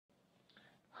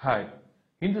Hi,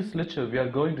 in this lecture we are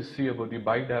going to see about the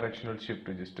bidirectional shift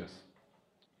registers.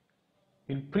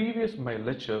 In previous my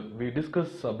lecture we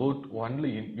discussed about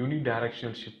only in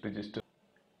unidirectional shift registers.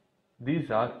 These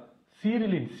are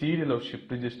serial in serial out shift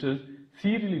registers,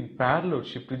 serial in parallel out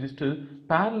shift registers,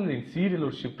 parallel in serial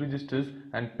out shift registers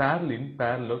and parallel in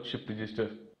parallel out shift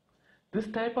registers. This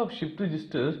type of shift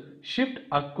registers, shift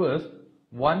occurs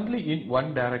only in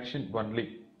one direction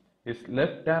only, is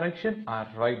left direction or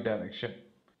right direction.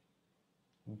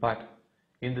 But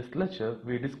in this lecture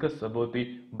we discuss about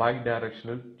the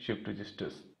bidirectional shift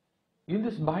registers. In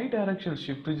this bidirectional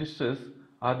shift registers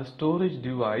are the storage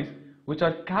device which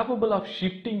are capable of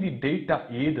shifting the data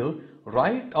either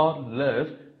right or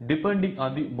left depending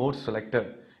on the mode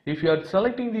selected. If you are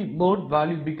selecting the mode,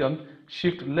 value becomes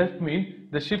shift left,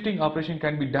 means the shifting operation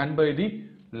can be done by the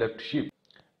left shift,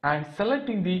 and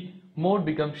selecting the mode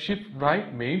becomes shift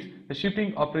right, means the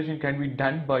shifting operation can be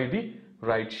done by the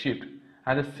right shift.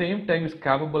 At the same time is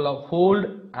capable of hold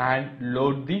and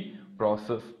load the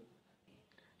process.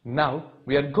 Now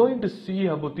we are going to see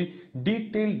about the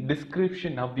detailed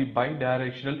description of the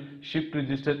bidirectional shift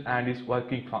register and its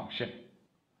working function.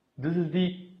 This is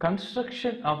the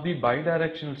construction of the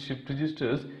bidirectional shift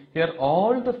registers. Here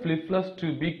all the flip-flops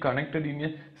to be connected in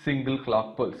a single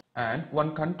clock pulse, and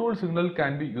one control signal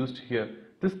can be used here.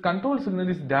 This control signal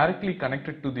is directly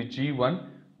connected to the G1,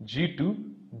 G2,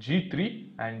 G3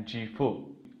 and G4,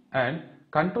 and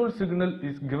control signal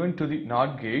is given to the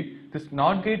NOT gate. This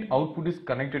NOT gate output is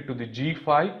connected to the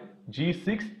G5,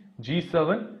 G6,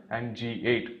 G7 and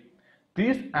G8.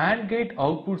 These AND gate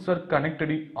outputs are connected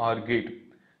in OR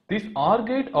gate. This OR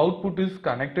gate output is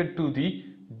connected to the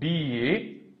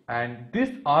DA, and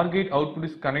this OR gate output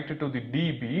is connected to the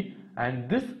DB, and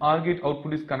this OR gate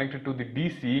output is connected to the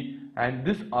DC, and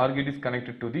this OR gate is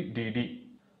connected to the DD.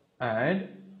 And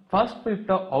first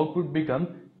flip-flop output becomes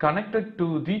connected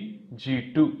to the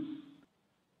G2.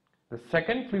 The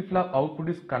second flip-flop output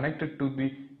is connected to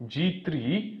the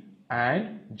G3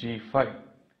 and G5.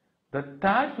 The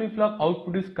third flip-flop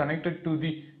output is connected to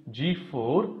the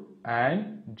G4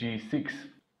 and G6,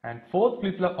 and fourth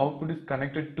flip-flop output is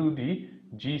connected to the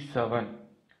G7.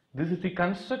 This is the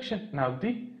construction of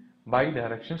the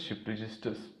bidirectional shift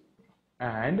registers.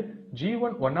 And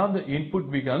G1, one of the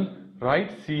input becomes right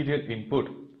serial input,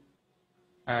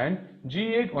 and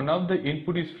G8, one of the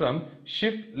input is from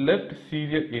shift left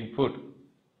serial input.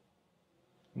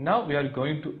 Now we are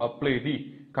going to apply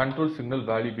the control signal,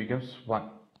 value becomes 1.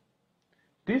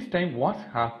 This time what's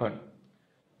happened?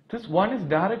 This 1 is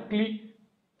directly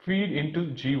feed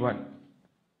into G1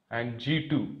 and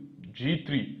G2,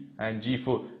 G3 and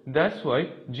G4. That's why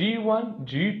G1,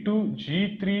 G2,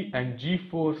 G3 and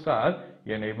G4s are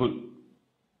enabled.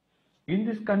 In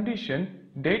this condition,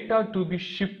 data to be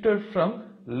shifted from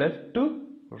left to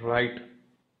right.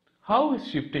 How is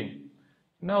shifting?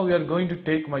 Now we are going to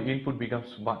take my input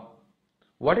becomes 1.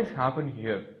 What is happened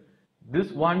here?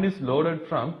 This 1 is loaded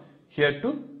from here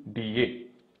to DA.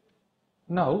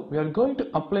 Now we are going to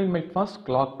apply my first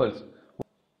clock pulse.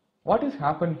 What is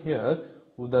happened here?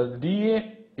 The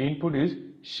DA input is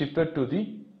shifted to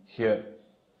the here,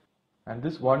 and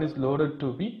this 1 is loaded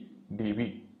to be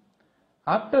DB.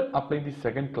 After applying the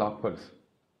second clock pulse,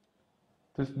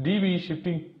 this DB is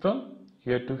shifting from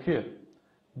here to here.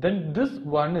 Then this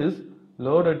 1 is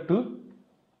loaded to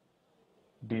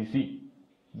DC.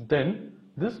 Then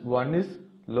this 1 is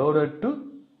loaded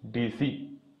to DC.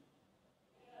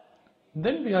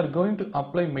 Then we are going to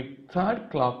apply my third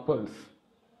clock pulse.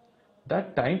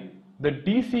 That time the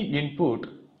DC input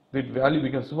with value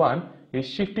becomes 1 is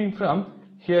shifting from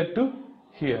here to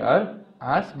here,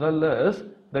 as well as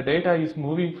the data is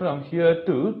moving from here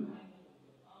to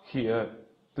here.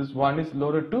 This 1 is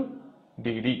loaded to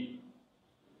DD.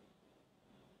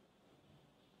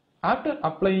 After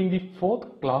applying the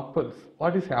fourth clock pulse,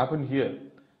 what is happened here?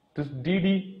 This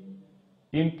DD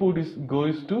input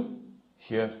goes to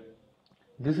here.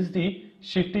 This is the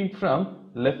shifting from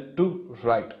left to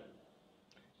right.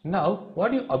 Now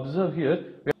what you observe here,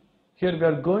 we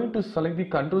are going to select the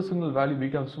control signal, value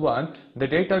becomes 1, the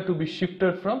data to be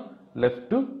shifted from left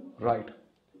to right.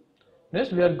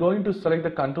 Next we are going to select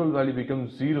the control value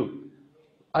becomes 0.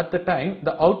 At the time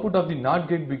the output of the NOT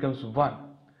gate becomes 1.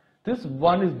 This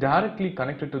 1 is directly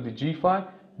connected to the G5,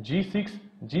 G6,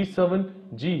 G7,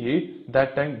 G8.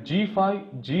 That time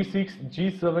G5, G6,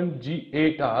 G7,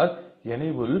 G8 are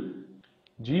enabled.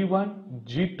 G1,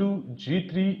 G2,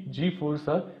 G3, G4s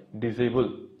are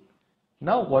disabled.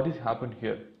 Now what is happened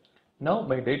here? Now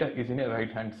my data is in a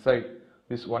right hand side.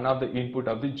 This is one of the input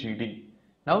of the GD.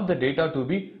 Now the data to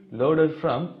be loaded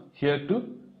from here to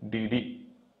DD.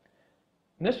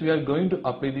 Next we are going to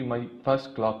apply my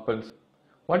first clock pulse.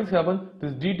 What is happened?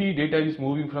 This DT data is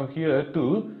moving from here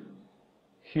to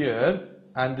here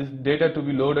and this data to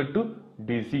be loaded to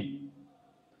DC.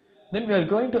 Then we are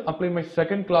going to apply my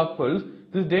second clock pulse.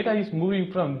 This data is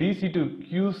moving from DC to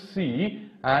QC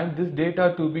and this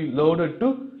data to be loaded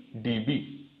to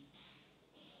DB.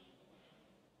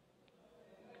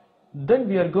 Then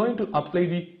we are going to apply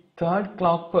the third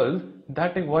clock pulse.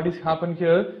 That time what is happened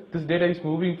here? This data is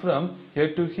moving from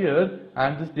here to here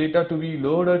and this data to be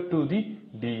loaded to the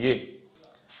DA.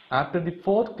 After the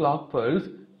fourth clock pulse,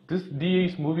 this DA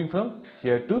is moving from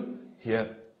here to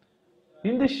here.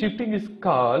 In this shifting is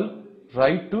called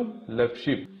right to left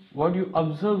shift. What you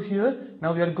observe here,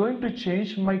 now we are going to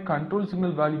change my control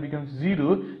signal value becomes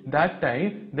 0. That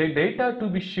time the data to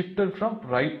be shifted from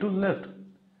right to left.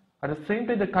 At the same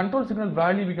time the control signal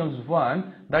value becomes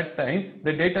 1. That time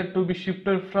the data to be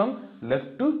shifted from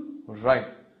left to right.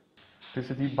 This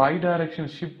is the bidirectional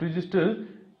shift register.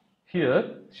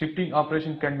 Here shifting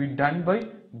operation can be done by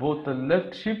both the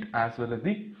left shift as well as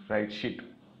the right shift.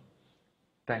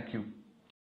 Thank you.